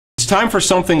time for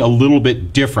something a little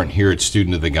bit different here at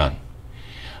Student of the Gun.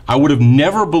 I would have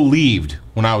never believed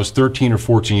when I was 13 or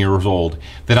 14 years old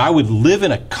that I would live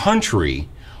in a country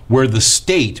where the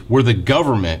state, where the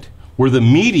government, where the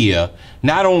media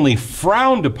not only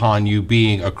frowned upon you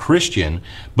being a Christian,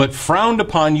 but frowned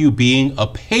upon you being a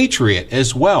patriot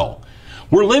as well.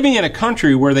 We're living in a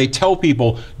country where they tell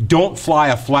people, don't fly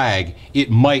a flag,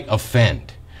 it might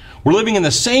offend. We're living in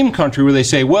the same country where they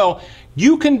say, well,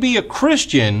 you can be a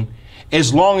Christian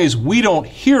as long as we don't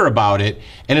hear about it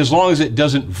and as long as it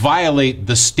doesn't violate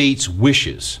the state's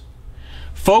wishes.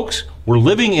 Folks, we're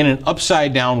living in an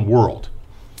upside down world.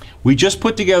 We just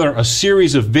put together a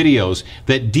series of videos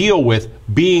that deal with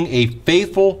being a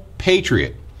faithful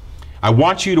patriot. I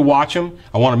want you to watch them.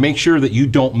 I want to make sure that you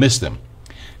don't miss them.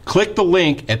 Click the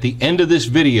link at the end of this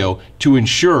video to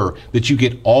ensure that you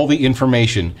get all the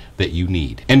information that you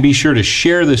need. And be sure to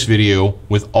share this video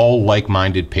with all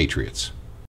like-minded patriots.